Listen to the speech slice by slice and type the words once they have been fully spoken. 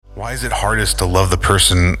Why is it hardest to love the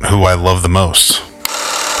person who I love the most?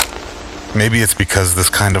 Maybe it's because this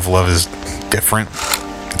kind of love is different.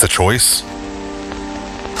 It's a choice.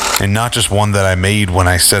 And not just one that I made when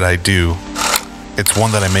I said I do. It's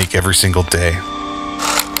one that I make every single day.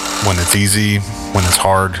 When it's easy, when it's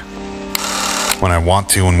hard, when I want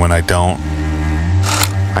to and when I don't.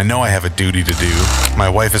 I know I have a duty to do. My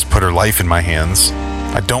wife has put her life in my hands.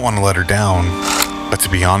 I don't want to let her down. But to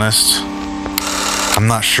be honest, I'm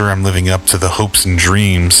not sure I'm living up to the hopes and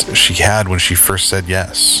dreams she had when she first said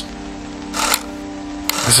yes.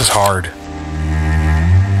 This is hard.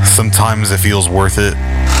 Sometimes it feels worth it,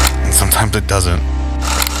 and sometimes it doesn't.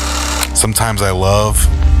 Sometimes I love,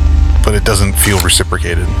 but it doesn't feel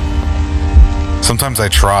reciprocated. Sometimes I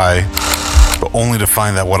try, but only to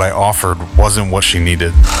find that what I offered wasn't what she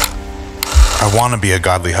needed. I want to be a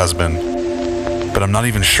godly husband, but I'm not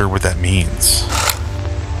even sure what that means.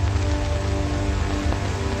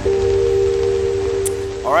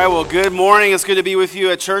 All right, well, good morning. It's good to be with you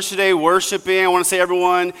at church today, worshiping. I want to say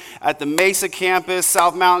everyone at the Mesa campus,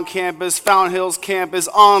 South Mountain campus, Fountain Hills campus,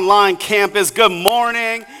 online campus, good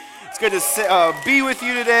morning. It's good to be with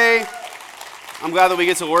you today. I'm glad that we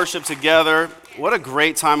get to worship together. What a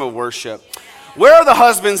great time of worship. Where are the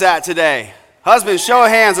husbands at today? Husbands, show of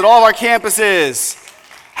hands at all of our campuses.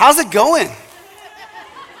 How's it going?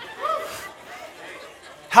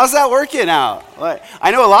 How's that working out?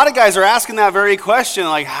 I know a lot of guys are asking that very question,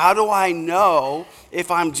 like, how do I know if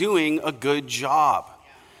I'm doing a good job?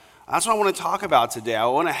 That's what I want to talk about today. I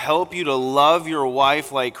want to help you to love your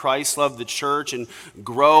wife like Christ loved the church and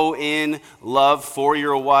grow in love for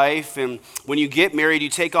your wife. And when you get married, you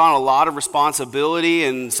take on a lot of responsibility.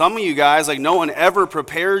 And some of you guys, like, no one ever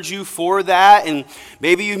prepared you for that. And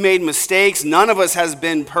maybe you've made mistakes. None of us has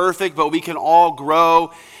been perfect, but we can all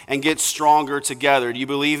grow and get stronger together. Do you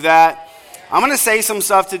believe that? I'm going to say some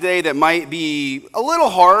stuff today that might be a little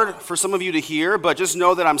hard for some of you to hear, but just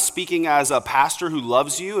know that I'm speaking as a pastor who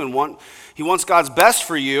loves you and he wants God's best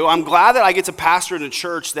for you. I'm glad that I get to pastor in a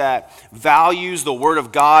church that values the Word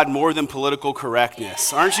of God more than political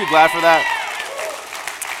correctness. Aren't you glad for that?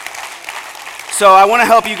 So I want to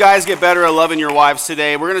help you guys get better at loving your wives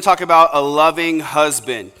today. We're going to talk about a loving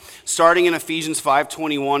husband. Starting in Ephesians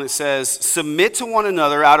 5:21, it says, "Submit to one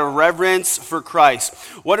another out of reverence for Christ."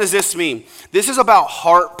 What does this mean? This is about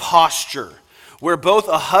heart posture, where both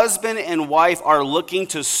a husband and wife are looking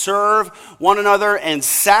to serve one another and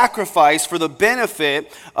sacrifice for the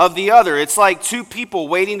benefit of the other. It's like two people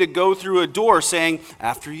waiting to go through a door saying,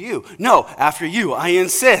 "After you." "No, after you, I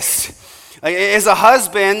insist." As a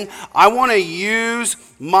husband, I want to use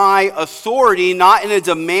my authority not in a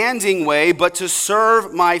demanding way, but to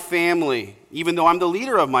serve my family, even though I'm the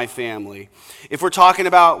leader of my family. If we're talking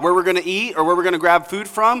about where we're going to eat or where we're going to grab food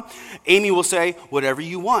from, Amy will say, "Whatever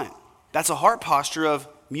you want." That's a heart posture of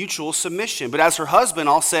mutual submission. But as her husband,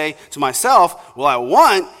 I'll say to myself, "Well, I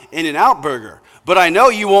want In-N-Out Burger, but I know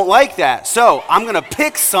you won't like that. So I'm going to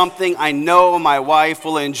pick something I know my wife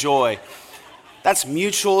will enjoy." That's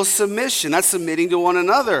mutual submission. That's submitting to one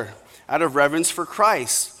another out of reverence for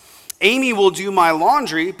Christ. Amy will do my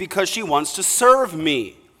laundry because she wants to serve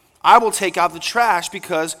me. I will take out the trash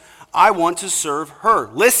because I want to serve her.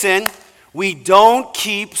 Listen, we don't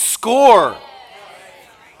keep score.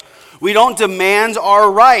 We don't demand our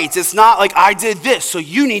rights. It's not like I did this, so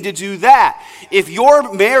you need to do that. If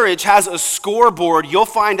your marriage has a scoreboard, you'll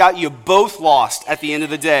find out you both lost at the end of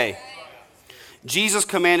the day. Jesus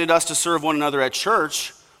commanded us to serve one another at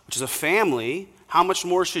church, which is a family. How much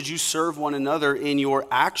more should you serve one another in your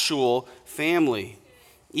actual family?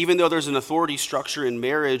 Even though there's an authority structure in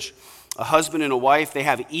marriage, a husband and a wife, they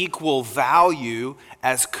have equal value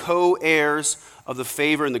as co-heirs of the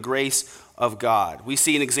favor and the grace of God. We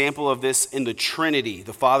see an example of this in the Trinity,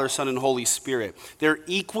 the Father, Son, and Holy Spirit. They're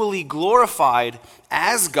equally glorified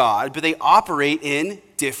as God, but they operate in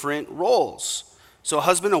different roles. So a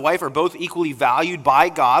husband and wife are both equally valued by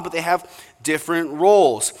God, but they have different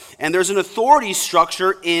roles. And there's an authority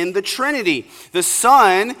structure in the Trinity. The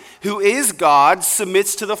Son, who is God,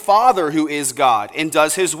 submits to the Father, who is God, and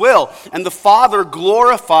does his will. And the Father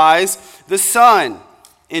glorifies the Son.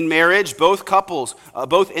 In marriage, both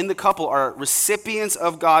in the couple are recipients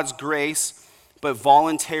of God's grace, but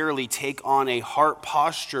voluntarily take on a heart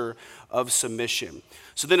posture of submission.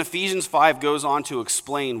 So then Ephesians 5 goes on to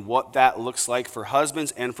explain what that looks like for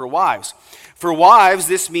husbands and for wives. For wives,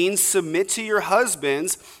 this means submit to your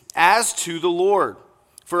husbands as to the Lord.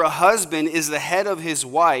 For a husband is the head of his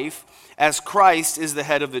wife, as Christ is the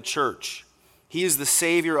head of the church. He is the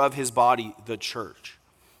Savior of his body, the church.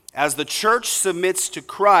 As the church submits to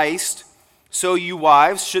Christ, so you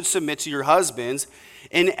wives should submit to your husbands.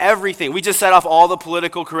 in everything. We just set off all the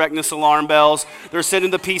political correctness alarm bells. They're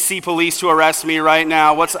sending the PC police to arrest me right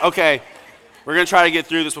now. Okay, we're going to try to get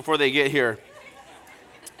through this before they get here.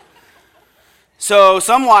 So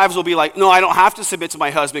some wives will be like, no, I don't have to submit to my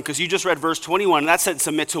husband because you just read verse 21, and that said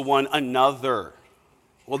submit to one another.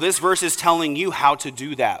 Well, this verse is telling you how to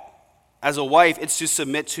do that. As a wife, it's to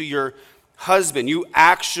submit to your husband. You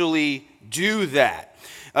actually do that.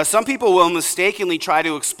 Some people will mistakenly try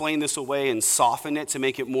to explain this away and soften it to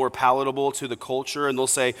make it more palatable to the culture, and they'll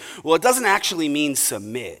say, well, it doesn't actually mean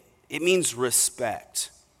submit. It means respect.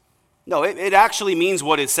 No, it actually means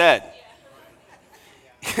what it said.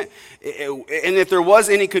 And if there was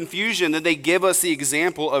any confusion, then they give us the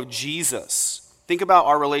example of Jesus. Think about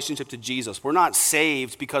our relationship to Jesus. We're not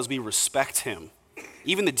saved because we respect him.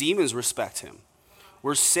 Even the demons respect him.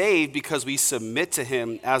 We're saved because we submit to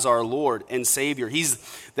him as our Lord and Savior. He's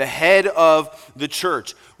the head of the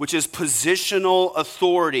church, which is positional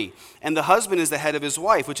authority. And the husband is the head of his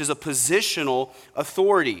wife, which is a positional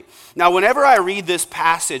authority. Now, whenever I read this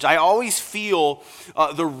passage, I always feel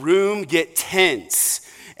the room get tense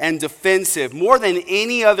and defensive, more than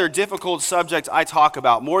any other difficult subject I talk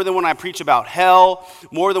about, more than when I preach about hell,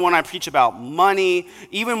 more than when I preach about money,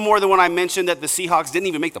 even more than when I mentioned that the Seahawks didn't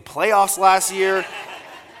even make the playoffs last year.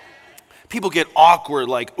 People get awkward,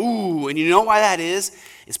 like, ooh, and you know why that is?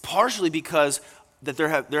 It's partially because that there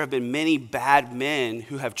have been many bad men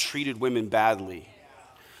who have treated women badly.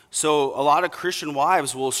 So a lot of Christian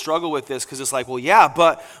wives will struggle with this because it's like, well, yeah,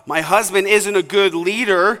 but my husband isn't a good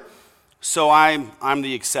leader, so I'm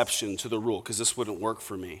the exception to the rule because this wouldn't work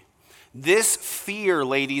for me. This fear,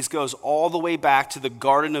 ladies, goes all the way back to the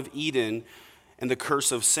Garden of Eden and the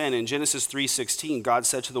curse of sin. In Genesis 3:16, God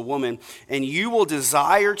said to the woman, and you will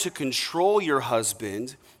desire to control your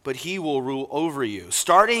husband, but he will rule over you.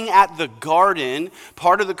 Starting at the garden,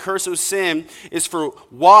 part of the curse of sin is for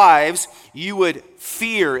wives, you would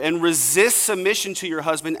fear and resist submission to your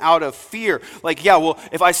husband out of fear. Like, yeah, well,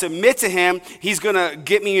 if I submit to him, he's going to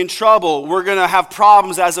get me in trouble. We're going to have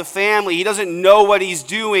problems as a family. He doesn't know what he's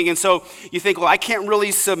doing. And so you think, well, I can't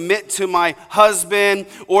really submit to my husband.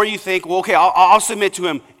 Or you think, well, okay, I'll submit to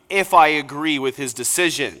him if I agree with his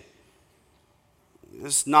decision.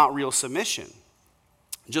 It's not real submission.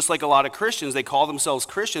 Just like a lot of Christians, they call themselves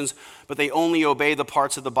Christians, but they only obey the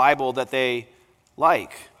parts of the Bible that they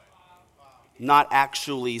like, not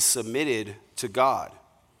actually submitted to God.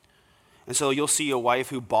 And so you'll see a wife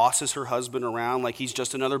who bosses her husband around like he's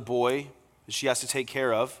just another boy that she has to take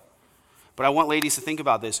care of. But I want ladies to think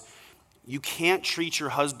about this. You can't treat your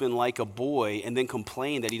husband like a boy and then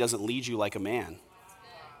complain that he doesn't lead you like a man.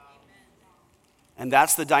 And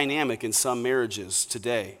that's the dynamic in some marriages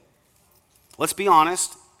today. Let's be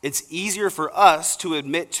honest, it's easier for us to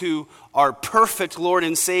admit to our perfect Lord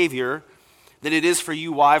and Savior than it is for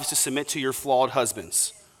you wives to submit to your flawed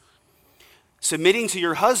husbands. Submitting to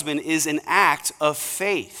your husband is an act of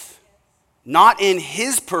faith, not in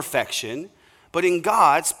his perfection, but in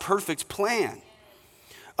God's perfect plan.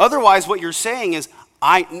 Otherwise, what you're saying is,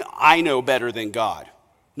 I know better than God.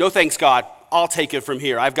 No thanks, God. I'll take it from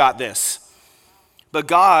here. I've got this. But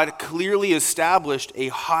God clearly established a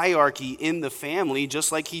hierarchy in the family, just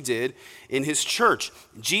like he did in his church.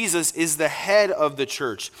 Jesus is the head of the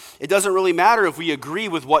church. It doesn't really matter if we agree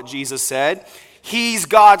with what Jesus said. He's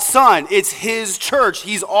God's son. It's his church.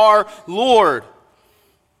 He's our Lord.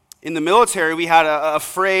 In the military, we had a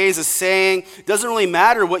phrase, a saying, it doesn't really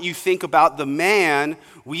matter what you think about the man,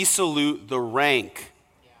 we salute the rank.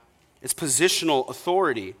 It's positional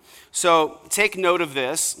authority. So take note of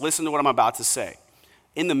this. Listen to what I'm about to say.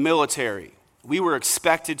 In the military, we were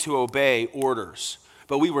expected to obey orders,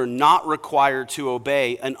 but we were not required to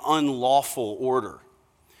obey an unlawful order.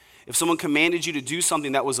 If someone commanded you to do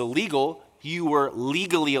something that was illegal, you were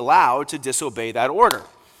legally allowed to disobey that order.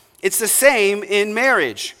 It's the same in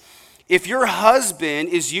marriage. If your husband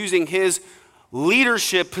is using his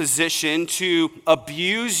leadership position to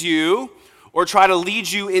abuse you or try to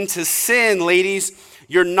lead you into sin, ladies,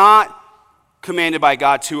 you're not commanded by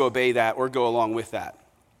God to obey that or go along with that.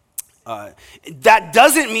 That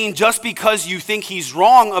doesn't mean just because you think he's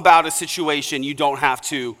wrong about a situation, you don't have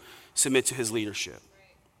to submit to his leadership.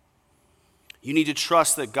 You need to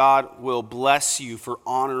trust that God will bless you for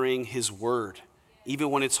honoring his word, even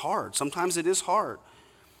when it's hard. Sometimes it is hard.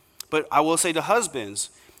 But I will say to husbands,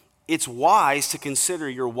 it's wise to consider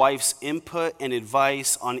your wife's input and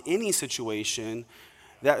advice on any situation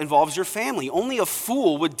that involves your family. Only a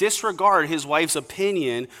fool would disregard his wife's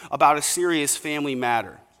opinion about a serious family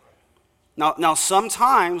matter. Now,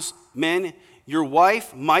 sometimes, men, your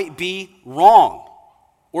wife might be wrong,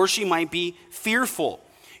 or she might be fearful.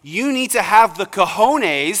 You need to have the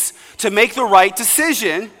cojones to make the right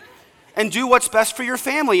decision and do what's best for your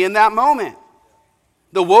family in that moment.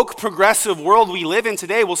 The woke progressive world we live in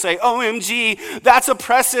today will say, OMG, that's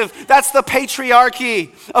oppressive. That's the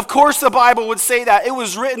patriarchy. Of course the Bible would say that. It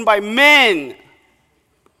was written by men.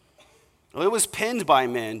 Well, it was penned by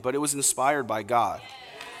men, but it was inspired by God.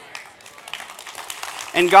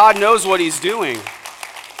 And God knows what he's doing.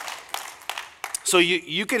 So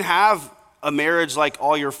you can have a marriage like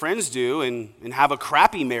all your friends do and have a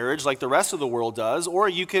crappy marriage like the rest of the world does, or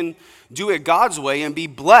you can do it God's way and be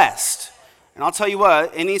blessed. And I'll tell you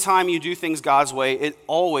what, anytime you do things God's way, it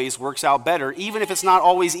always works out better, even if it's not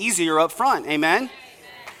always easier up front. Amen?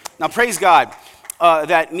 Now, praise God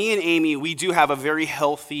that me and Amy, we do have a very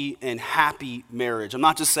healthy and happy marriage. I'm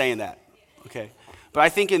not just saying that, okay? But I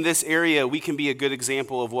think in this area, we can be a good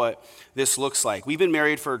example of what this looks like. We've been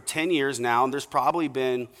married for 10 years now, and there's probably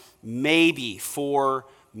been maybe 4,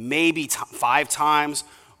 maybe 5 times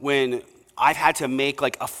when I've had to make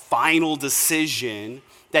like a final decision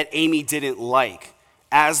that Amy didn't like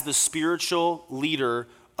as the spiritual leader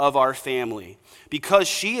of our family. Because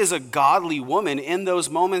she is a godly woman, in those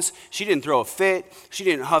moments, she didn't throw a fit, she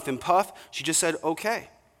didn't huff and puff, she just said, okay.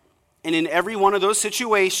 And in every one of those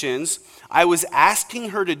situations, I was asking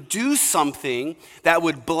her to do something that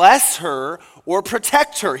would bless her or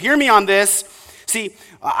protect her. Hear me on this. See,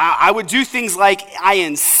 I would do things like I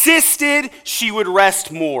insisted she would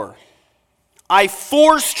rest more. I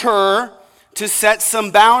forced her to set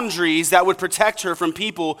some boundaries that would protect her from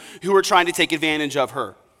people who were trying to take advantage of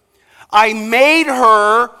her. I made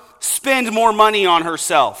her spend more money on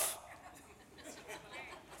herself.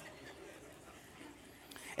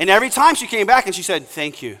 And every time she came back and she said,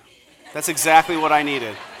 thank you. That's exactly what I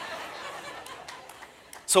needed.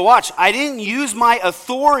 So watch, I didn't use my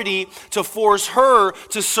authority to force her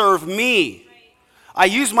to serve me. I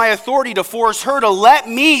used my authority to force her to let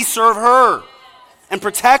me serve her and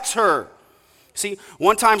protect her. See,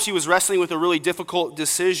 one time she was wrestling with a really difficult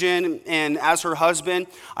decision, and as her husband,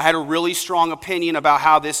 I had a really strong opinion about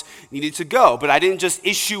how this needed to go, but I didn't just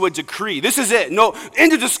issue a decree. This is it. No,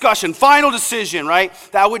 end of discussion, final decision, right?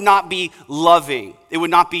 That would not be loving. It would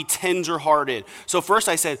not be tender-hearted. So first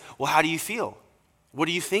I said, well, how do you feel? What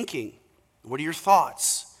are you thinking? What are your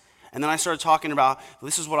thoughts? And then I started talking about,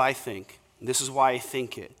 this is what I think. This is why I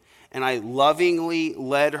think it. And I lovingly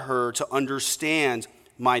led her to understand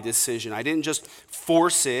my decision. I didn't just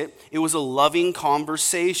force it. It was a loving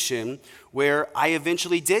conversation where I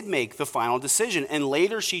eventually did make the final decision. And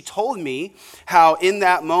later she told me how in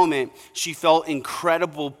that moment she felt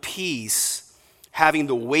incredible peace having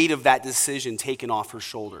the weight of that decision taken off her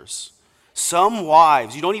shoulders. Some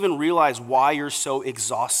wives, you don't even realize why you're so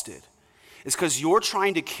exhausted. It's because you're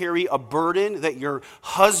trying to carry a burden that your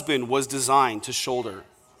husband was designed to shoulder.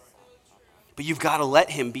 But you've got to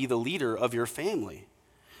let him be the leader of your family.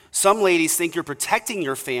 Some ladies think you're protecting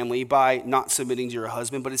your family by not submitting to your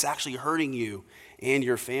husband, but it's actually hurting you and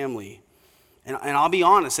your family. And I'll be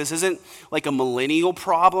honest, this isn't like a millennial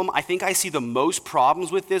problem. I think I see the most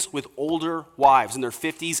problems with this with older wives in their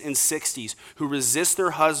 50s and 60s who resist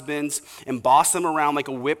their husbands and boss them around like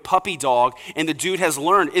a whipped puppy dog, and the dude has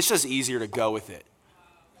learned it's just easier to go with it.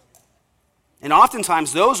 And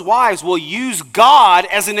oftentimes those wives will use God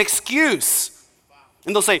as an excuse.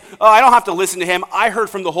 And they'll say, oh, I don't have to listen to him. I heard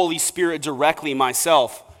from the Holy Spirit directly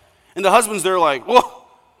myself. And the husbands, they're like, well,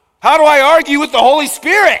 how do I argue with the Holy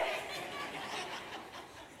Spirit?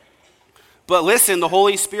 But listen, the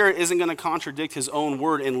Holy Spirit isn't going to contradict his own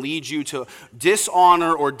word and lead you to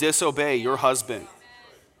dishonor or disobey your husband.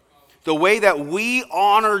 The way that we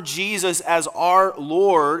honor Jesus as our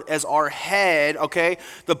Lord, as our head, okay?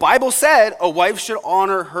 The Bible said a wife should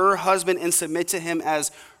honor her husband and submit to him as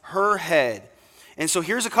her head. And so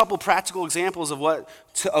here's a couple practical examples of what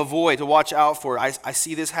to avoid, to watch out for. I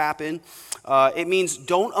see this happen. It means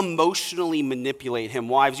don't emotionally manipulate him.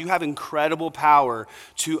 Wives, you have incredible power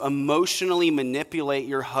to emotionally manipulate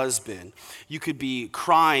your husband. You could be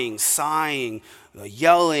crying, sighing,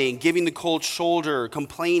 yelling, giving the cold shoulder,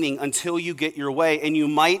 complaining until you get your way. And you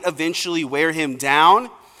might eventually wear him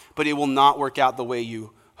down, but it will not work out the way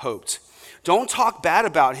you hoped. Don't talk bad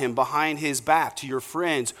about him behind his back to your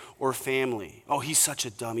friends or family. Oh, he's such a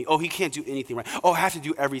dummy. Oh, he can't do anything right. Oh, I have to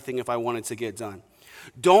do everything if I want it to get done.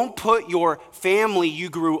 Don't put your family you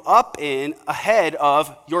grew up in ahead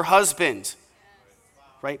of your husband,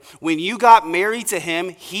 right? When you got married to him,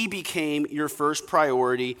 he became your first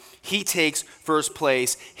priority. He takes first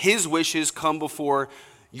place. His wishes come before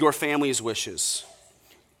your family's wishes.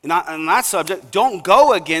 And on that subject, don't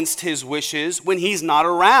go against his wishes when he's not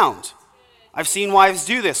around. I've seen wives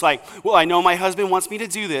do this, like, well, I know my husband wants me to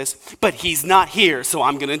do this, but he's not here, so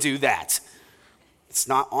I'm going to do that. It's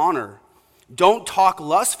not honor. Don't talk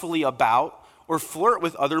lustfully about or flirt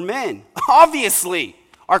with other men. Obviously,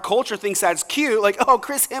 our culture thinks that's cute, like, oh,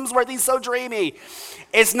 Chris Hemsworth, he's so dreamy.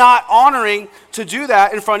 It's not honoring to do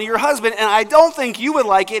that in front of your husband, and I don't think you would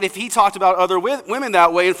like it if he talked about other women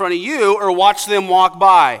that way in front of you or watched them walk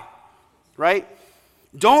by, right?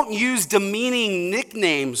 Don't use demeaning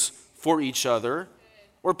nicknames for each other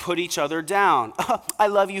or put each other down. I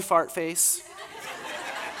love you, fart face.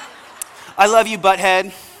 I love you,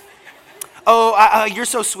 butthead. Oh, you're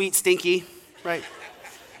so sweet, stinky, right?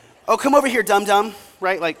 Oh, come over here, dum-dum,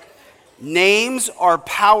 right? Like, names are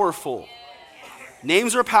powerful.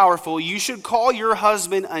 Names are powerful. You should call your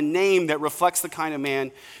husband a name that reflects the kind of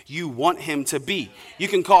man you want him to be. You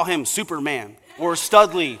can call him Superman or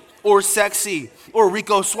Studley or Sexy or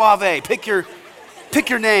Rico Suave. Pick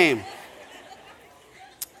your name.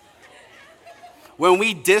 When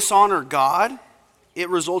we dishonor God, it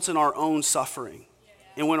results in our own suffering.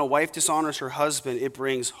 And when a wife dishonors her husband, it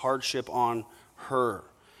brings hardship on her.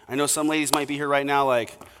 I know some ladies might be here right now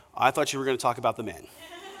like, I thought you were going to talk about the men.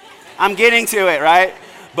 I'm getting to it, right?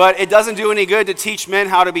 But it doesn't do any good to teach men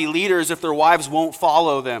how to be leaders if their wives won't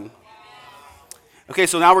follow them. Okay,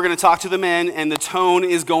 so now we're going to talk to the men, and the tone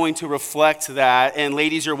is going to reflect that. And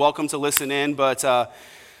ladies, you're welcome to listen in, but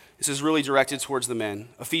this is really directed towards the men.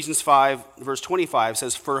 Ephesians 5, verse 25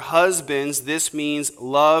 says, "For husbands, this means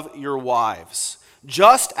love your wives,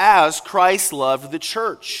 just as Christ loved the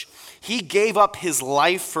church. He gave up his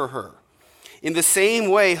life for her. In the same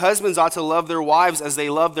way, husbands ought to love their wives as they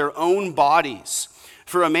love their own bodies.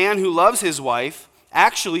 For a man who loves his wife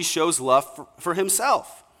actually shows love for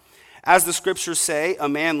himself. As the scriptures say, a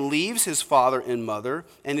man leaves his father and mother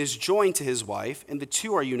and is joined to his wife, and the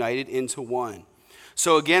two are united into one.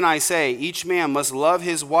 So again I say, each man must love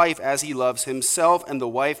his wife as he loves himself, and the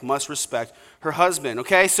wife must respect her husband."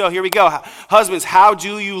 Okay, so here we go. Husbands, how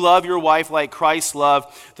do you love your wife like Christ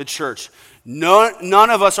loved the church? None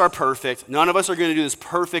of us are perfect. None of us are going to do this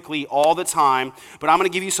perfectly all the time, but I'm going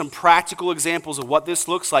to give you some practical examples of what this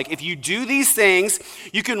looks like. If you do these things,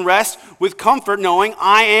 you can rest with comfort knowing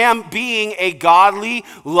I am being a godly,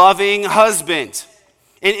 loving husband.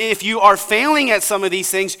 And if you are failing at some of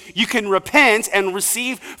these things, you can repent and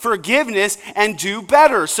receive forgiveness and do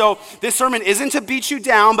better. So this sermon isn't to beat you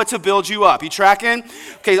down, but to build you up. You tracking?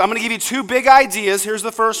 Okay, I'm going to give you two big ideas. Here's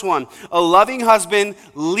the first one. A loving husband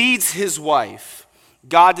leads his wife.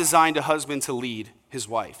 God designed a husband to lead his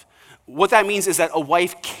wife. What that means is that a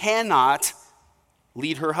wife cannot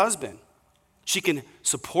lead her husband. She can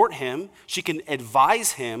support him, she can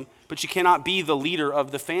advise him, but she cannot be the leader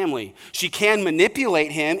of the family. She can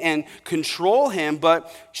manipulate him and control him, but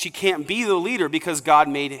she can't be the leader because God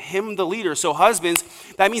made him the leader. So husbands,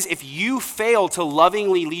 that means if you fail to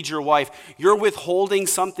lovingly lead your wife, you're withholding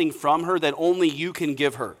something from her that only you can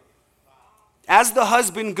give her. As the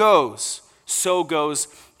husband goes, so goes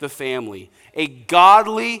the family. A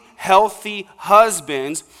godly, healthy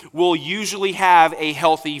husband will usually have a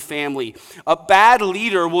healthy family. A bad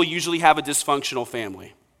leader will usually have a dysfunctional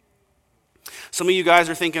family. Some of you guys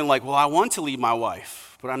are thinking like, well, I want to lead my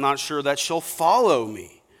wife, but I'm not sure that she'll follow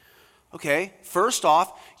me. Okay, first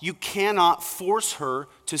off, you cannot force her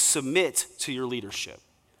to submit to your leadership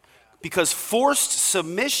because forced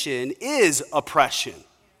submission is oppression.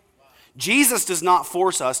 Jesus does not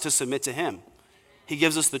force us to submit to him. He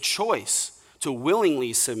gives us the choice to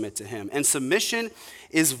willingly submit to him. And submission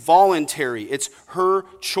is voluntary. It's her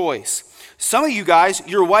choice. Some of you guys,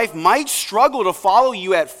 your wife might struggle to follow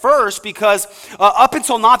you at first because up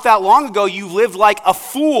until not that long ago, you lived like a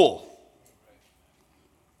fool.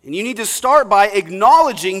 And you need to start by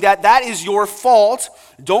acknowledging that that is your fault.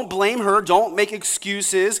 Don't blame her. Don't make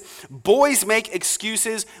excuses. Boys make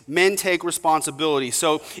excuses. Men take responsibility.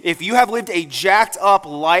 So if you have lived a jacked up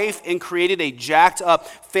life and created a jacked up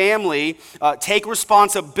family, take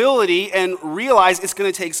responsibility and realize it's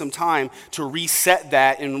going to take some time to reset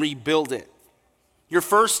that and rebuild it. Your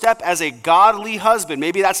first step as a godly husband,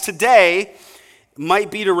 maybe that's today, might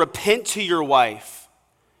be to repent to your wife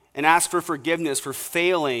and ask for forgiveness for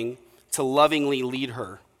failing to lovingly lead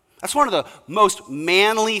her. That's one of the most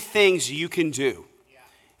manly things you can do,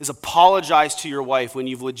 is apologize to your wife when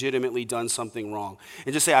you've legitimately done something wrong.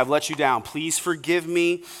 And just say, I've let you down. Please forgive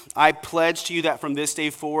me. I pledge to you that from this day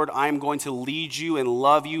forward, I'm going to lead you and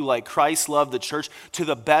love you like Christ loved the church to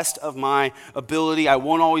the best of my ability. I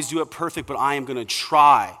won't always do it perfect, but I am going to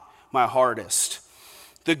try my hardest.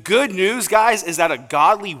 The good news, guys, is that a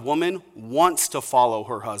godly woman wants to follow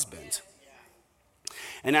her husband.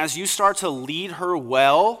 And as you start to lead her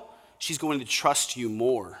well, she's going to trust you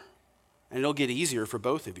more, and it'll get easier for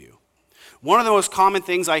both of you. One of the most common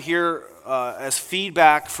things I hear as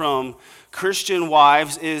feedback from Christian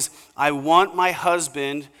wives is, I want my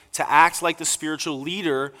husband to act like the spiritual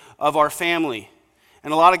leader of our family.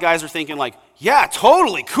 And a lot of guys are thinking like, yeah,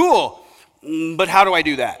 totally, cool, but how do I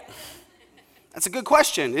do that? That's a good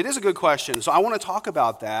question. It is a good question. So I want to talk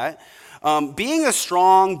about that. Being a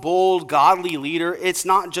strong, bold, godly leader, it's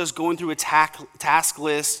not just going through a task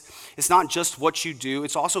list. It's not just what you do.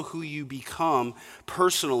 It's also who you become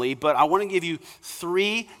personally. But I want to give you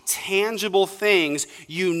 3 tangible things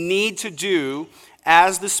you need to do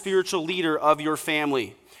as the spiritual leader of your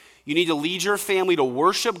family. You need to lead your family to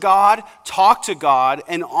worship God, talk to God,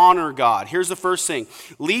 and honor God. Here's the first thing.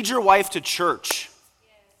 Lead your wife to church.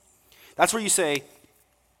 That's where you say,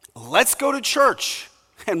 let's go to church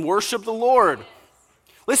and worship the Lord.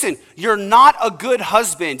 Listen, you're not a good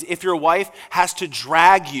husband if your wife has to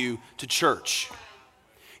drag you to church.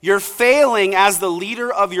 You're failing as the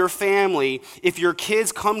leader of your family if your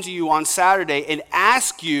kids come to you on Saturday and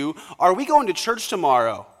ask you, are we going to church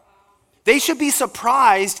tomorrow? They should be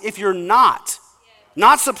surprised if you're not.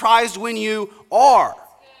 Not surprised when you are.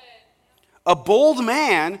 A bold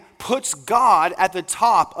man puts God at the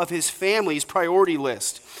top of his family's priority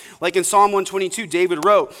list. Like in Psalm 122, David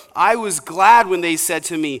wrote, I was glad when they said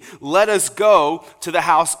to me, let us go to the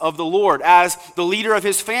house of the Lord. As the leader of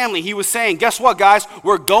his family, he was saying, guess what, guys?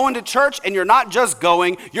 We're going to church, and you're not just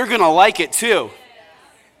going, you're going to like it too.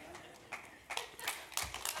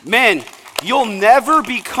 Men, you'll never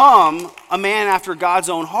become a man after God's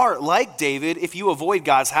own heart like David if you avoid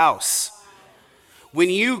God's house. When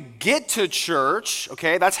you get to church,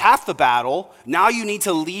 okay, that's half the battle. Now you need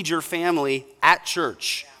to lead your family at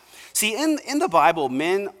church. See, in the Bible,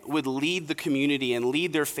 men would lead the community and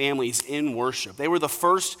lead their families in worship. They were the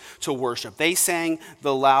first to worship. They sang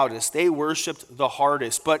the loudest. They worshiped the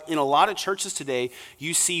hardest. But in a lot of churches today,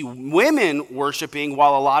 you see women worshiping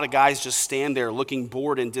while a lot of guys just stand there looking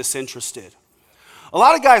bored and disinterested. A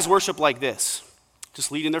lot of guys worship like this,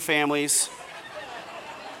 just leading their families.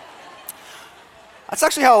 That's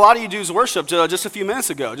actually how a lot of you dudes worshiped just a few minutes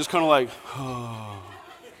ago, just kind of like, oh.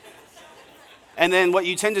 And then what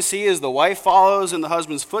you tend to see is the wife follows in the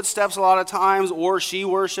husband's footsteps a lot of times, or she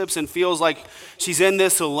worships and feels like she's in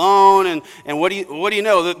this alone. And what do you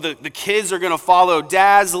know? The kids are going to follow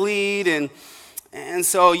dad's lead. And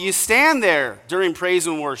so you stand there during praise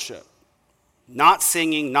and worship, not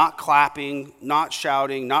singing, not clapping, not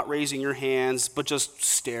shouting, not raising your hands, but just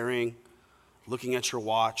staring, looking at your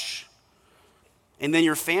watch. And then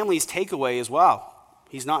your family's takeaway is, wow,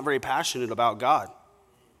 he's not very passionate about God.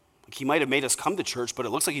 Like he might have made us come to church, but it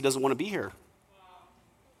looks like he doesn't want to be here.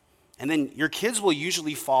 And then your kids will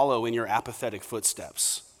usually follow in your apathetic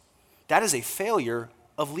footsteps. That is a failure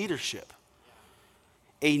of leadership.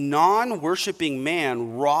 A non-worshiping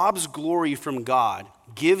man robs glory from God,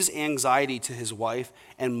 gives anxiety to his wife,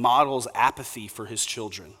 and models apathy for his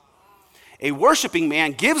children. A worshiping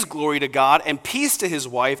man gives glory to God and peace to his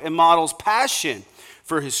wife and models passion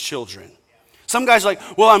for his children. Some guys are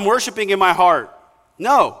like, well, I'm worshiping in my heart.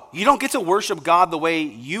 No, you don't get to worship God the way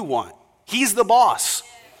you want. He's the boss.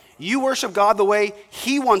 You worship God the way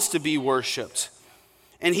he wants to be worshiped.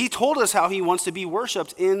 And he told us how he wants to be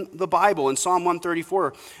worshiped in the Bible. In Psalm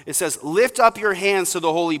 134, it says, lift up your hands to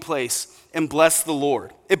the holy place and bless the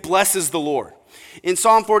Lord. It blesses the Lord. In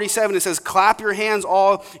Psalm 47, it says, clap your hands,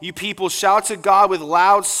 all you people, shout to God with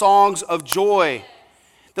loud songs of joy.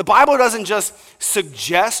 The Bible doesn't just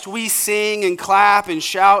suggest we sing and clap and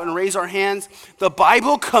shout and raise our hands. The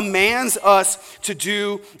Bible commands us to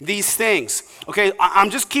do these things. Okay, I'm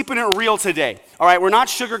just keeping it real today. All right, we're not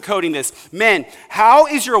sugarcoating this. Men, how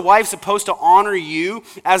is your wife supposed to honor you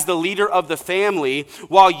as the leader of the family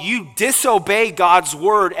while you disobey God's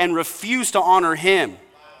word and refuse to honor him?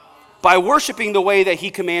 By worshiping the way that he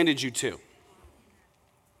commanded you to.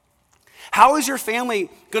 How is your family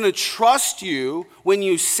going to trust you when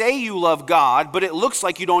you say you love God, but it looks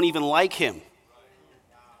like you don't even like him?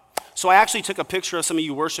 So I actually took a picture of some of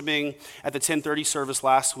you worshiping at the 10:30 service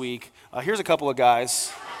last week. Here's a couple of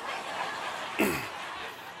guys.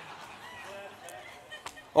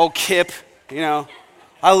 Oh, Kip,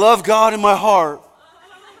 I love God in my heart.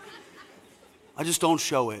 I just don't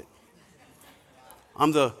show it.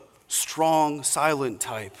 I'm the strong, silent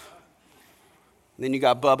type. And then you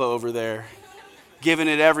got Bubba over there, giving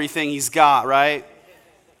it everything he's got, right?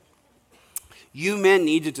 You men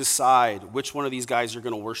need to decide which one of these guys you're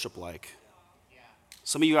going to worship like.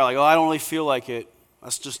 Some of you are like, oh, I don't really feel like it.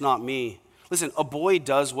 That's just not me. Listen, a boy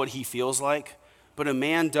does what he feels like, but a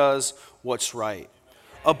man does what's right.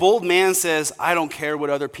 A bold man says, I don't care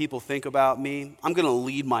what other people think about me. I'm going to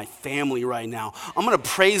lead my family right now. I'm going to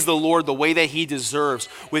praise the Lord the way that he deserves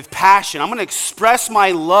with passion. I'm going to express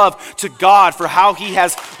my love to God for how he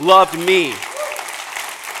has loved me.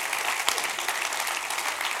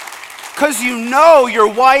 Because you know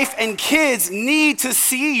your wife and kids need to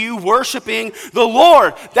see you worshiping the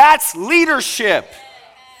Lord. That's leadership.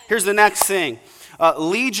 Here's the next thing.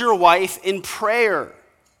 Lead your wife in prayer.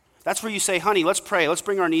 That's where you say, honey, let's pray. Let's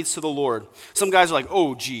bring our needs to the Lord. Some guys are like,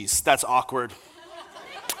 oh, geez, that's awkward.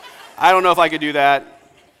 I don't know if I could do that.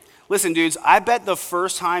 Listen, dudes, I bet the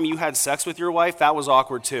first time you had sex with your wife, that was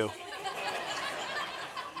awkward too.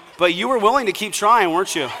 But you were willing to keep trying,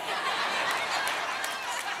 weren't you?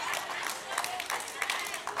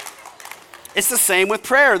 It's the same with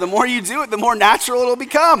prayer. The more you do it, the more natural it'll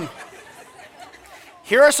become.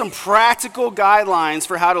 Here are some practical guidelines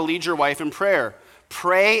for how to lead your wife in prayer.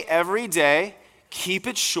 Pray every day. Keep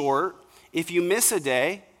it short. If you miss a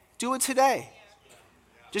day, do it today.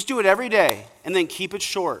 Just do it every day and then keep it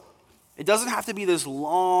short. It doesn't have to be this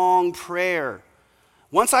long prayer.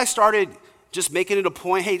 Once I started just making it a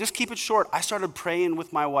point, hey, just keep it short, I started praying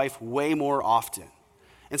with my wife way more often.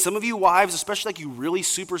 And some of you wives, especially like you really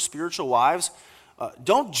super spiritual wives,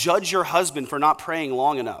 don't judge your husband for not praying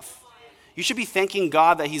long enough. You should be thanking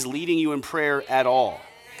God that he's leading you in prayer at all.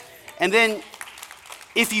 And then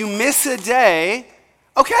if you miss a day,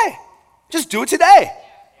 okay, just do it today.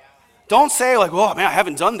 Don't say like, oh man, I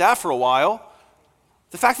haven't done that for a while.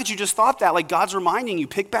 The fact that you just thought that, like God's reminding you,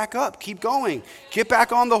 pick back up, keep going, get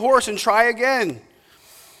back on the horse and try again.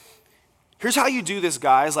 Here's how you do this,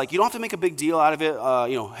 guys. Like, you don't have to make a big deal out of it.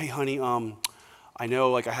 Hey, honey, I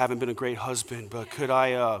know like I haven't been a great husband, but could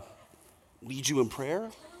I lead you in prayer?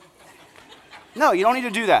 No, you don't need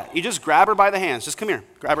to do that. You just grab her by the hands. Just come here,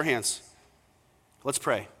 grab her hands. Let's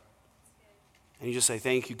pray. And you just say,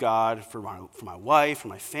 thank you, God, for my wife, for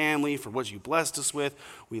my family, for what you blessed us with.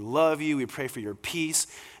 We love you. We pray for your peace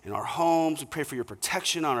in our homes. We pray for your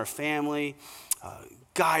protection on our family.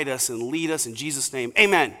 Guide us and lead us in Jesus' name.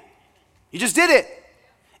 Amen. You just did it.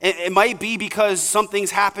 It might be because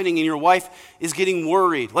something's happening and your wife is getting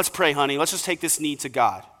worried. Let's pray, honey. Let's just take this need to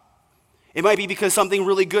God. It might be because something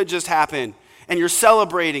really good just happened and you're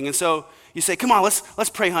celebrating. And so you say, come on, let's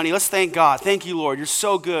pray, honey. Let's thank God. Thank you, Lord. You're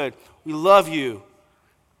so good. We love you.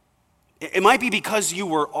 It might be because you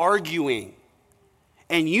were arguing.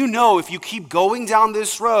 And you know if you keep going down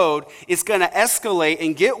this road, it's going to escalate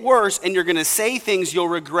and get worse, and you're going to say things you'll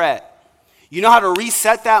regret. You know how to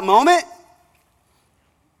reset that moment?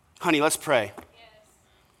 Honey, let's pray. Yes.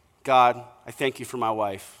 God, I thank you for my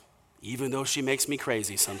wife, even though she makes me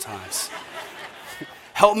crazy sometimes.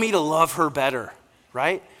 Help me to love her better,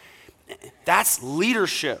 right? That's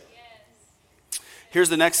leadership. Here's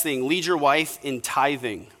the next thing. Lead your wife in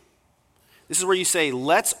tithing. This is where you say,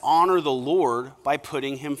 let's honor the Lord by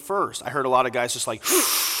putting him first. I heard a lot of guys just like,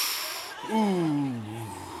 ooh.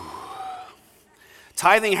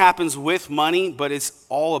 Tithing happens with money, but it's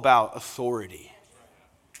all about authority.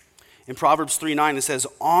 In Proverbs 3:9, it says,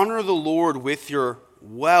 honor the Lord with your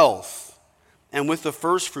wealth and with the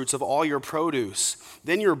first fruits of all your produce.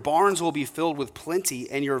 Then your barns will be filled with plenty,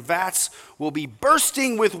 and your vats will be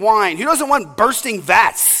bursting with wine. Who doesn't want bursting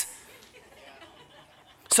vats?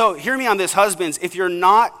 So hear me on this, husbands. If you're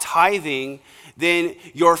not tithing, then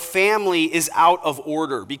your family is out of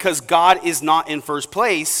order because God is not in first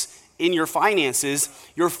place in your finances.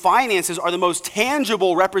 Your finances are the most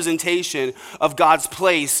tangible representation of God's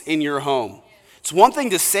place in your home. It's one thing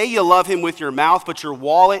to say you love him with your mouth, but your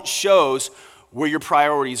wallet shows where your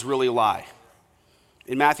priorities really lie.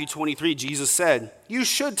 In Matthew 23, Jesus said, you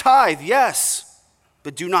should tithe, yes,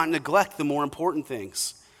 but do not neglect the more important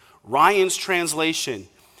things. Ryan's translation,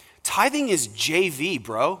 tithing is JV,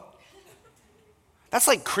 bro. That's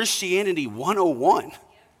like Christianity 101.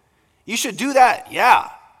 You should do that, yeah.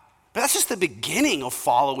 But that's just the beginning of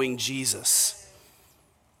following Jesus.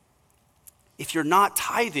 If you're not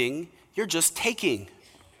tithing, you're just taking.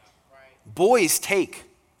 Boys take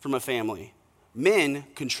from a family. Men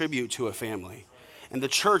contribute to a family. And the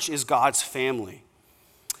church is God's family.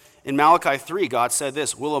 In Malachi 3, God said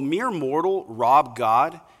this, will a mere mortal rob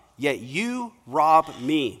God? Yet you rob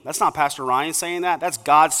me. That's not Pastor Ryan saying that. That's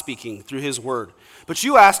God speaking through his word. But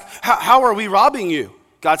you ask, how are we robbing you?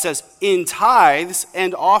 God says, in tithes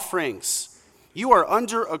and offerings. You are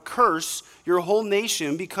under a curse, your whole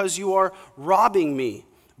nation, because you are robbing me.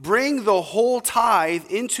 Bring the whole tithe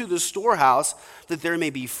into the storehouse, that there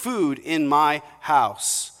may be food in my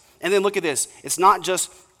house. And then look at this. It's not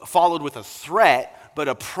just followed with a threat, but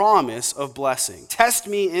a promise of blessing. Test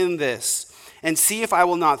me in this, And see if I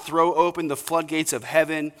will not throw open the floodgates of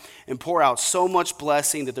heaven and pour out so much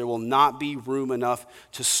blessing that there will not be room enough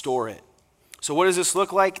to store it. So what does this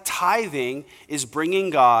look like? Tithing is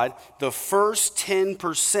bringing God the first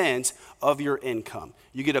 10% of your income.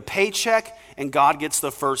 You get a paycheck and God gets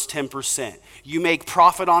the first 10%. You make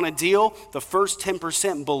profit on a deal, the first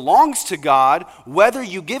 10% belongs to God, whether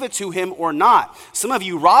you give it to him or not. Some of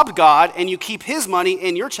you rob God and you keep his money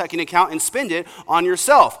in your checking account and spend it on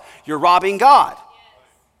yourself. You're robbing God.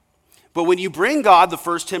 But when you bring God the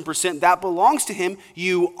first 10%, that belongs to him,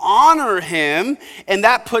 you honor him, and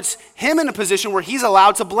that puts him in a position where he's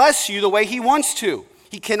allowed to bless you the way he wants to.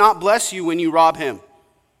 He cannot bless you when you rob him.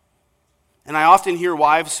 And I often hear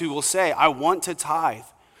wives who will say, I want to tithe,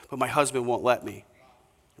 but my husband won't let me.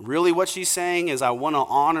 Really what she's saying is, I want to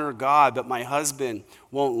honor God, but my husband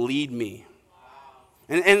won't lead me.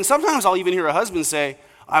 And sometimes I'll even hear a husband say,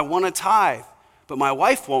 I want to tithe, but my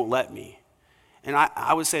wife won't let me. And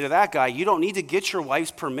I would say to that guy, you don't need to get your wife's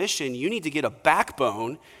permission. You need to get a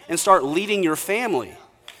backbone and start leading your family.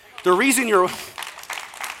 The reason you're...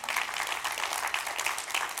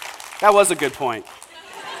 That was a good point.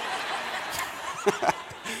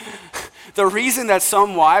 The reason that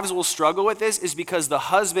some wives will struggle with this is because the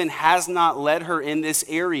husband has not led her in this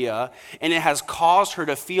area, and it has caused her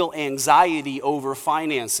to feel anxiety over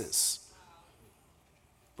finances.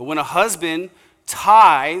 But when a husband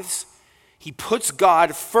tithes, he puts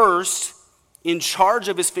God first in charge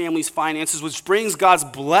of his family's finances, which brings God's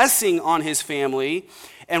blessing on his family.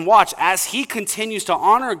 And watch, as he continues to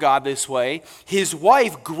honor God this way, his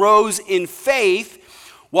wife grows in faith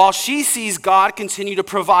while she sees God continue to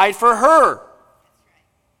provide for her.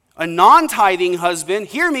 A non-tithing husband,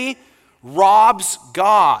 hear me, robs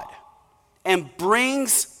God and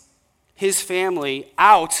brings his family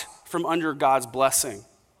out from under God's blessing.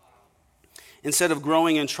 Instead of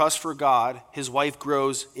growing in trust for God, his wife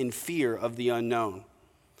grows in fear of the unknown.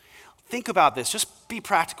 Think about this. Just be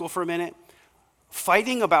practical for a minute.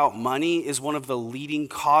 Fighting about money is one of the leading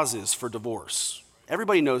causes for divorce.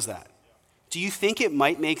 Everybody knows that. Do you think it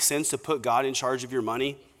might make sense to put God in charge of your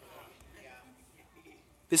money?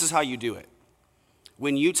 This is how you do it.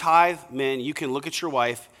 When you tithe, men, you can look at your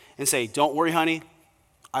wife and say, don't worry, honey,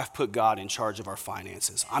 I've put God in charge of our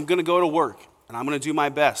finances. I'm going to go to work and I'm going to do my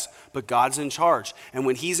best, but God's in charge. And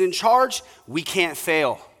when he's in charge, we can't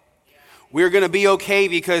fail. We're going to be okay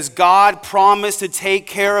because God promised to take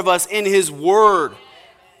care of us in his word.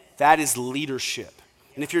 That is leadership.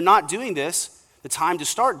 And if you're not doing this, the time to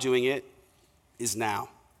start doing it is now.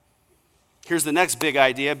 Here's the next big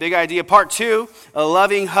idea. Big idea part 2, a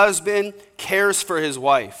loving husband cares for his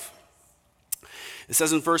wife. It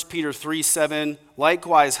says in 1 Peter 3:7,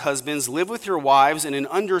 likewise, husbands, live with your wives in an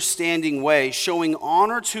understanding way, showing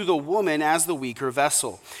honor to the woman as the weaker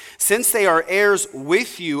vessel, since they are heirs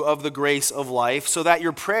with you of the grace of life, so that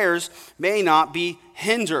your prayers may not be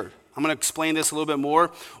hindered. I'm going to explain this a little bit more.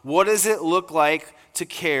 What does it look like to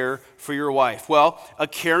care for your wife? Well, a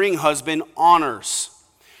caring husband honors.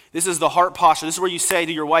 This is the heart posture. This is where you say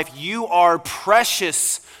to your wife, you are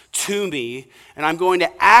precious to me, and I'm going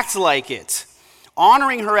to act like it.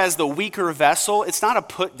 Honoring her as the weaker vessel, it's not a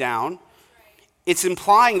put down. It's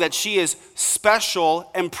implying that she is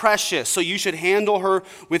special and precious, so you should handle her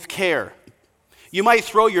with care. You might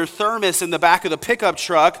throw your thermos in the back of the pickup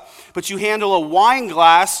truck, but you handle a wine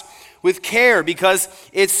glass with care because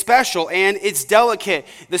it's special and it's delicate.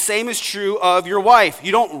 The same is true of your wife.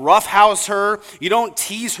 You don't roughhouse her. You don't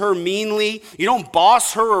tease her meanly. You don't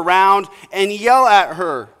boss her around and yell at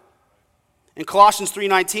her. In Colossians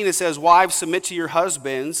 3:19 it says, wives, submit to your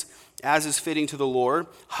husbands as is fitting to the Lord.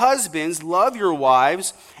 Husbands, love your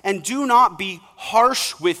wives and do not be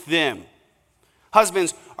harsh with them.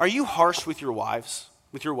 Husbands, are you harsh with your wives?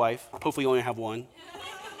 With your wife? Hopefully you only have one.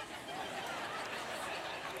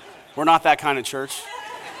 We're not that kind of church.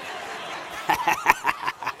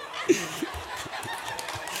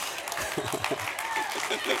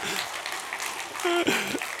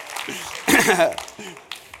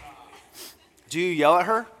 Do you yell at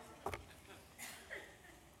her?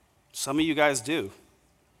 Some of you guys do.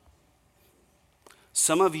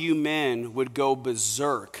 Some of you men would go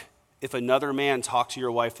berserk if another man talked to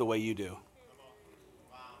your wife the way you do.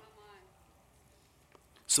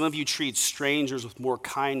 Some of you treat strangers with more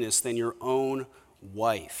kindness than your own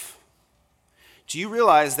wife. Do you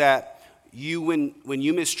realize that when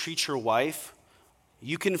you mistreat your wife,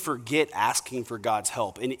 you can forget asking for God's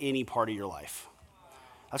help in any part of your life?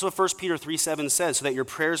 That's what 1 Peter 3:7 says, so that your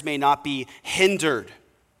prayers may not be hindered.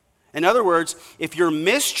 In other words, if you're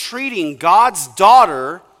mistreating God's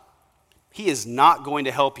daughter, he is not going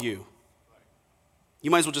to help you. You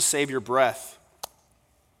might as well just save your breath.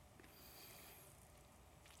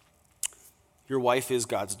 Your wife is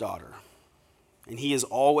God's daughter, and he is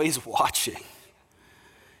always watching.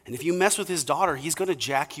 And if you mess with his daughter, he's going to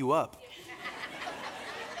jack you up.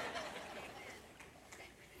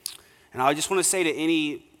 And I just want to say to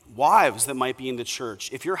any wives that might be in the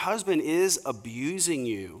church, if your husband is abusing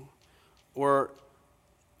you or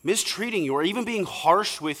mistreating you or even being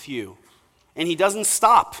harsh with you, and he doesn't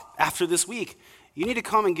stop after this week, you need to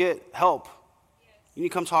come and get help. You need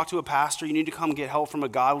to come talk to a pastor. You need to come get help from a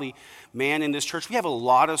godly man in this church. We have a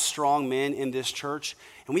lot of strong men in this church,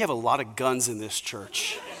 and we have a lot of guns in this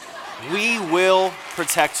church. We will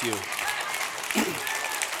protect you.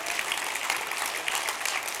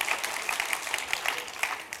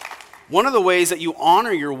 One of the ways that you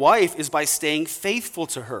honor your wife is by staying faithful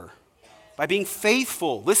to her, by being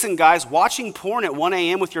faithful. Listen, guys, watching porn at 1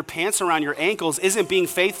 a.m. with your pants around your ankles isn't being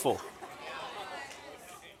faithful.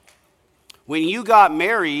 When you got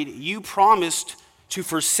married, you promised to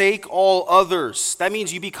forsake all others. That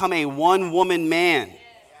means you become a one-woman man.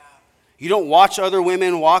 You don't watch other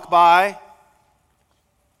women walk by.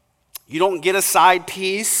 You don't get a side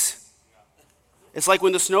piece. It's like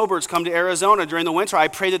when the snowbirds come to Arizona during the winter, I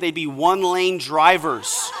pray that they'd be one-lane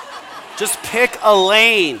drivers. Just pick a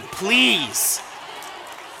lane, please.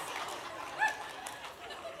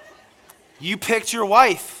 You picked your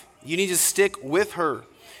wife. You need to stick with her.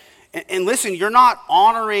 And listen, you're not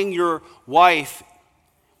honoring your wife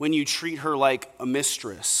when you treat her like a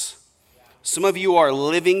mistress. Some of you are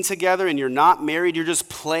living together and you're not married. You're just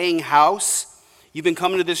playing house. You've been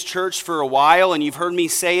coming to this church for a while and you've heard me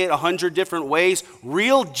say it 100 different ways,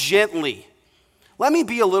 real gently. Let me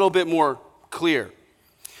be a little bit more clear.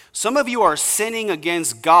 Some of you are sinning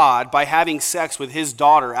against God by having sex with his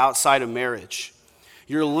daughter outside of marriage.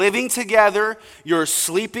 You're living together, you're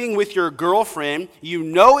sleeping with your girlfriend, you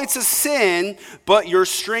know it's a sin, but you're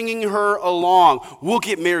stringing her along. We'll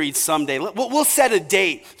get married someday. We'll set a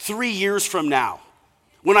date 3 years from now,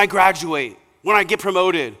 when I graduate, when I get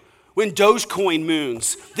promoted, when Dogecoin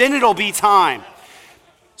moons, then it'll be time.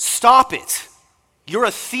 Stop it. You're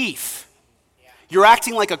a thief. You're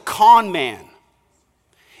acting like a con man.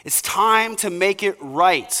 It's time to make it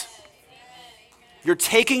right. You're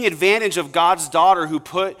taking advantage of God's daughter who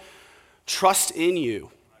put trust in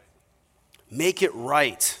you. Make it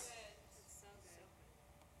right.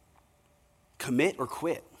 Commit or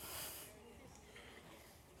quit.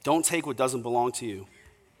 Don't take what doesn't belong to you.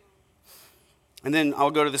 And then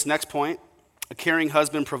I'll go to this next point. A caring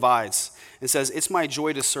husband provides and says, it's my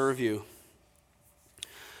joy to serve you.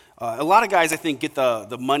 A lot of guys, I think, get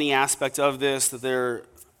the money aspect of this, that they're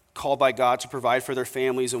called by God to provide for their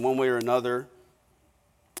families in one way or another.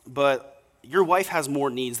 But your wife has more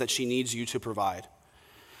needs that she needs you to provide.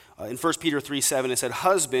 In 1 Peter 3:7, it said,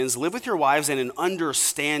 husbands, live with your wives in an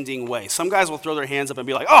understanding way. Some guys will throw their hands up and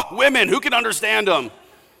be like, oh, women, who can understand them?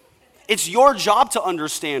 It's your job to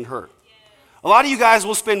understand her. A lot of you guys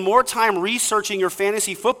will spend more time researching your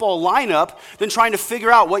fantasy football lineup than trying to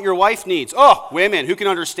figure out what your wife needs. Oh, women, who can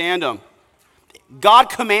understand them? God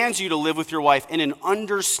commands you to live with your wife in an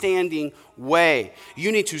understanding way.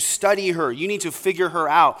 You need to study her. You need to figure her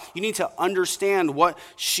out. You need to understand what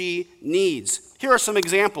she needs. Here are some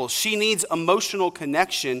examples. She needs emotional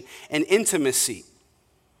connection and intimacy.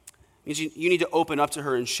 It means you need to open up to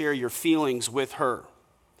her and share your feelings with her.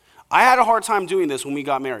 I had a hard time doing this when we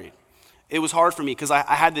got married. It was hard for me because I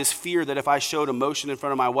had this fear that if I showed emotion in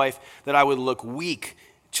front of my wife, that I would look weak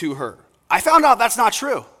to her. I found out that's not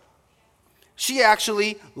true. She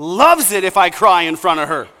actually loves it if I cry in front of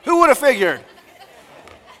her. Who would have figured?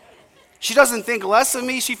 She doesn't think less of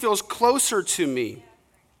me. She feels closer to me.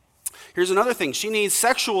 Here's another thing. She needs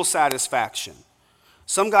sexual satisfaction.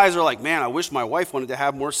 Some guys are like, man, I wish my wife wanted to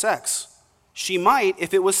have more sex. She might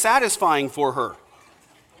if it was satisfying for her.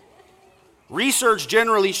 Research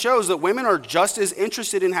generally shows that women are just as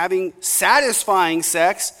interested in having satisfying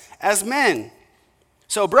sex as men.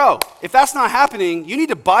 So, bro, if that's not happening, you need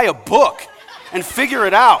to buy a book and figure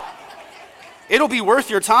it out. It'll be worth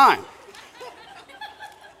your time.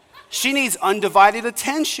 She needs undivided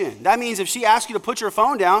attention. That means if she asks you to put your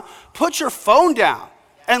phone down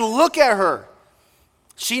and look at her.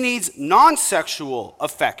 She needs non-sexual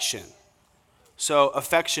affection. So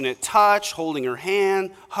affectionate touch, holding her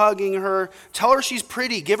hand, hugging her. Tell her she's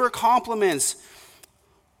pretty. Give her compliments.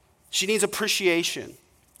 She needs appreciation.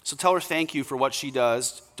 So tell her thank you for what she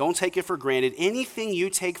does. Don't take it for granted. Anything you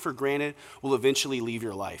take for granted will eventually leave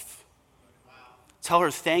your life. Wow. Tell her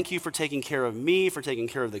thank you for taking care of me, for taking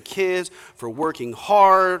care of the kids, for working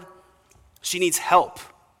hard. She needs help.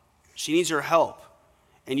 She needs your help.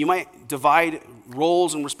 And you might divide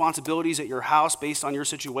roles and responsibilities at your house based on your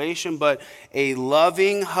situation, but a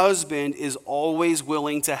loving husband is always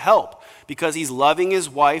willing to help because he's loving his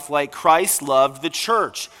wife like Christ loved the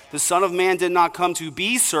church. The Son of Man did not come to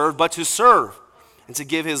be served, but to serve and to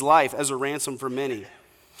give his life as a ransom for many.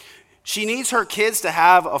 She needs her kids to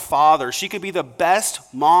have a father. She could be the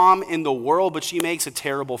best mom in the world, but she makes a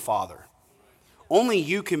terrible father. Only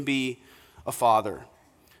you can be a father.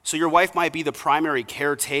 So your wife might be the primary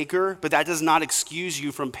caretaker, but that does not excuse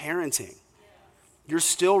you from parenting. You're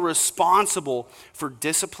still responsible for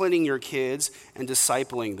disciplining your kids and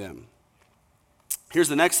discipling them. Here's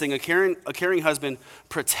the next thing. A caring husband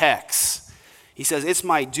protects. He says, it's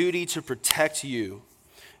my duty to protect you.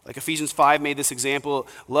 Like Ephesians 5 made this example,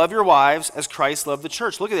 love your wives as Christ loved the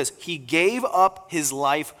church. Look at this. He gave up his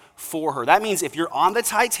life for her. That means if you're on the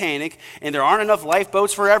Titanic and there aren't enough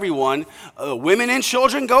lifeboats for everyone, women and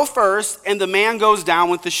children go first and the man goes down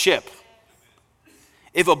with the ship.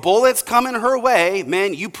 If a bullet's coming her way,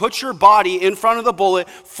 man, you put your body in front of the bullet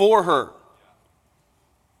for her.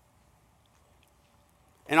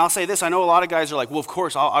 And I'll say this, I know a lot of guys are like, well, of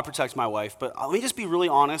course, I'll protect my wife. But let me just be really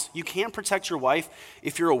honest. You can't protect your wife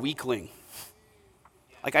if you're a weakling.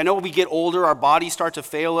 Like, I know we get older, our bodies start to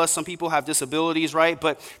fail us. Some people have disabilities, right?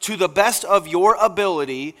 But to the best of your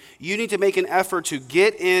ability, you need to make an effort to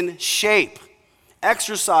get in shape,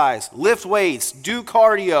 exercise, lift weights, do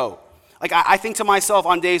cardio. Like, I think to myself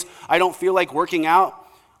on days I don't feel like working out,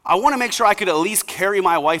 I want to make sure I could at least carry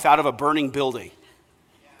my wife out of a burning building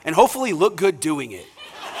and hopefully look good doing it.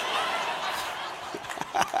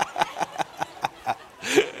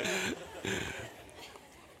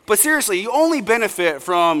 But seriously, you only benefit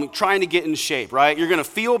from trying to get in shape, right? You're going to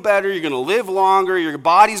feel better, you're going to live longer, your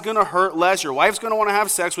body's going to hurt less, your wife's going to want to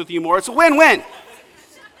have sex with you more. It's a win-win.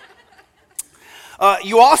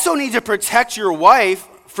 You also need to protect your wife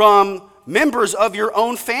from members of your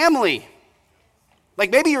own family.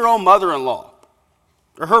 Like maybe your own mother-in-law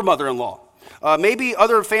or her mother-in-law. Maybe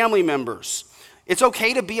other family members. It's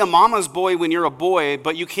okay to be a mama's boy when you're a boy,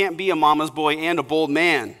 but you can't be a mama's boy and a bold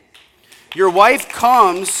man. Your wife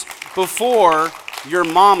comes before your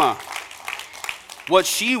mama. What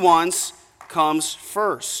she wants comes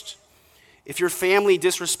first. If your family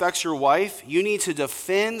disrespects your wife, you need to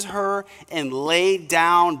defend her and lay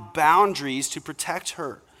down boundaries to protect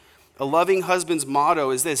her. A loving husband's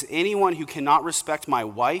motto is this: anyone who cannot respect my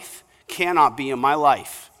wife cannot be in my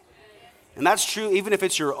life. And that's true even if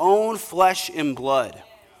it's your own flesh and blood.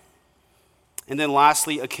 And then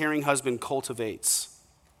lastly, a caring husband cultivates.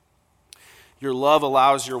 Your love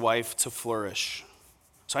allows your wife to flourish.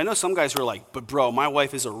 So I know some guys who are like, but bro, my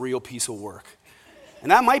wife is a real piece of work.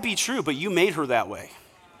 And that might be true, but you made her that way.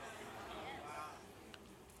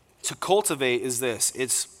 To cultivate is this: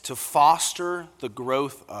 it's to foster the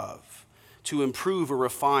growth of, to improve or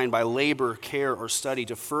refine by labor, care, or study,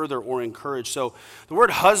 to further or encourage. So the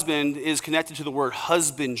word husband is connected to the word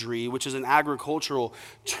husbandry, which is an agricultural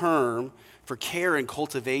term for care and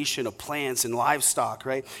cultivation of plants and livestock,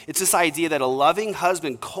 right? It's this idea that a loving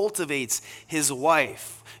husband cultivates his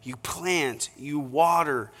wife. You plant, you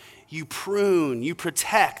water, you prune, you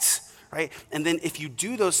protect, right? And then if you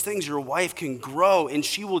do those things, your wife can grow and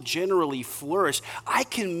she will generally flourish. I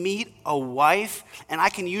can meet a wife and I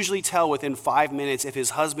can usually tell within 5 minutes if his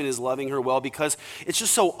husband is loving her well because it's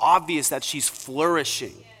just so obvious that she's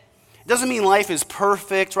flourishing. It doesn't mean life is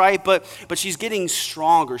perfect, right? But she's getting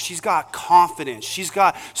stronger. She's got confidence. She's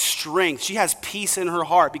got strength. She has peace in her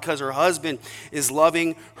heart because her husband is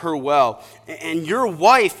loving her well. And your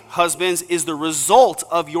wife, husbands, is the result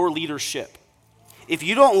of your leadership. If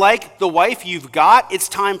you don't like the wife you've got, it's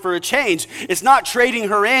time for a change. It's not trading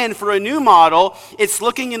her in for a new model. It's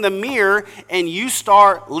looking in the mirror and you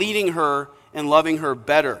start leading her and loving her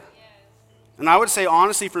better. And I would say,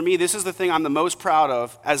 honestly, for me, this is the thing I'm the most proud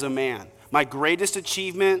of as a man. My greatest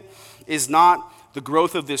achievement is not the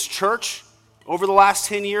growth of this church over the last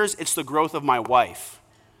 10 years. It's the growth of my wife.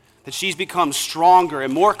 That she's become stronger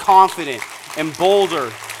and more confident and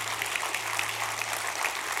bolder.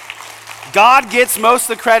 God gets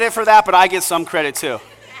most of the credit for that, but I get some credit too.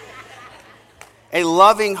 A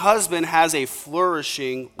loving husband has a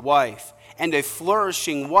flourishing wife. And a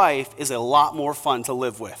flourishing wife is a lot more fun to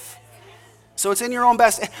live with. So it's in your own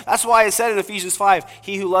best. That's why it said in Ephesians 5,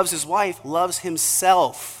 he who loves his wife loves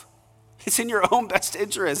himself. It's in your own best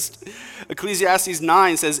interest. Ecclesiastes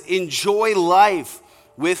 9 says, enjoy life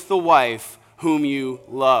with the wife whom you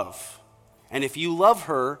love. And if you love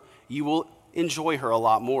her, you will enjoy her a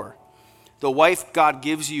lot more. The wife God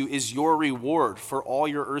gives you is your reward for all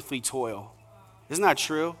your earthly toil. Isn't that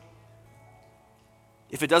true?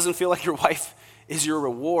 If it doesn't feel like your wife is your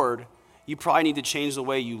reward, you probably need to change the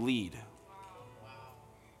way you lead.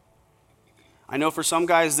 I know for some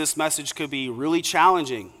guys this message could be really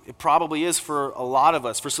challenging. It probably is for a lot of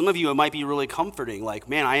us. For some of you it might be really comforting, like,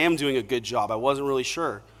 man, I am doing a good job. I wasn't really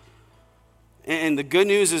sure. And the good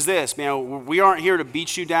news is this, man, we aren't here to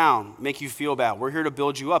beat you down, make you feel bad. We're here to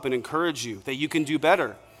build you up and encourage you that you can do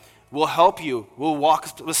better. We'll help you. We'll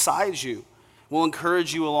walk beside you. We'll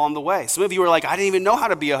encourage you along the way. Some of you are like, I didn't even know how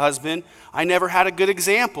to be a husband. I never had a good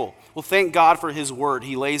example. Well, thank God for his word.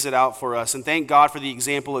 He lays it out for us. And thank God for the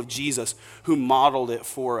example of Jesus who modeled it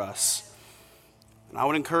for us. And I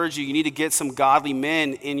would encourage you, you need to get some godly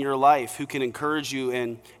men in your life who can encourage you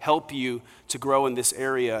and help you to grow in this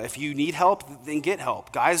area. If you need help, then get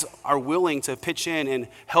help. Guys are willing to pitch in and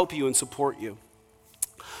help you and support you.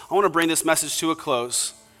 I want to bring this message to a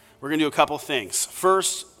close. We're going to do a couple things.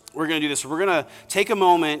 First, we're going to do this. We're going to take a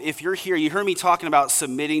moment. If you're here, you heard me talking about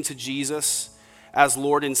submitting to Jesus as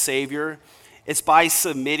Lord and Savior. It's by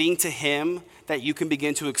submitting to him that you can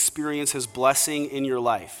begin to experience his blessing in your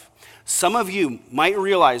life. Some of you might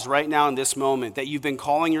realize right now in this moment that you've been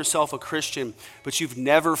calling yourself a Christian, but you've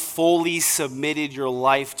never fully submitted your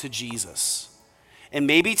life to Jesus. And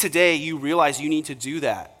maybe today you realize you need to do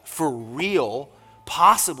that for real,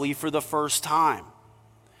 possibly for the first time.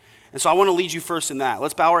 And so I want to lead you first in that.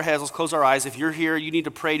 Let's bow our heads. Let's close our eyes. If you're here, you need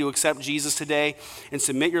to pray to accept Jesus today and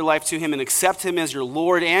submit your life to him and accept him as your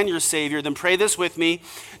Lord and your Savior. Then pray this with me.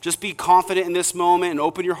 Just be confident in this moment and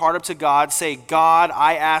open your heart up to God. Say, God,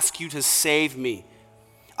 I ask you to save me.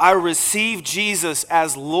 I receive Jesus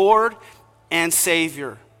as Lord and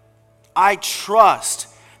Savior. I trust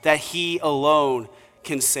that he alone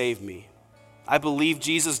can save me. I believe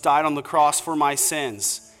Jesus died on the cross for my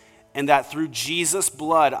sins, and that through Jesus'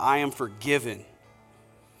 blood I am forgiven.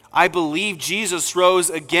 I believe Jesus rose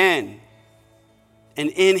again, and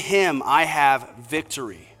in him I have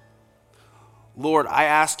victory. Lord, I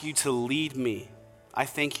ask you to lead me. I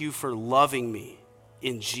thank you for loving me.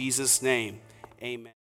 In Jesus' name, amen.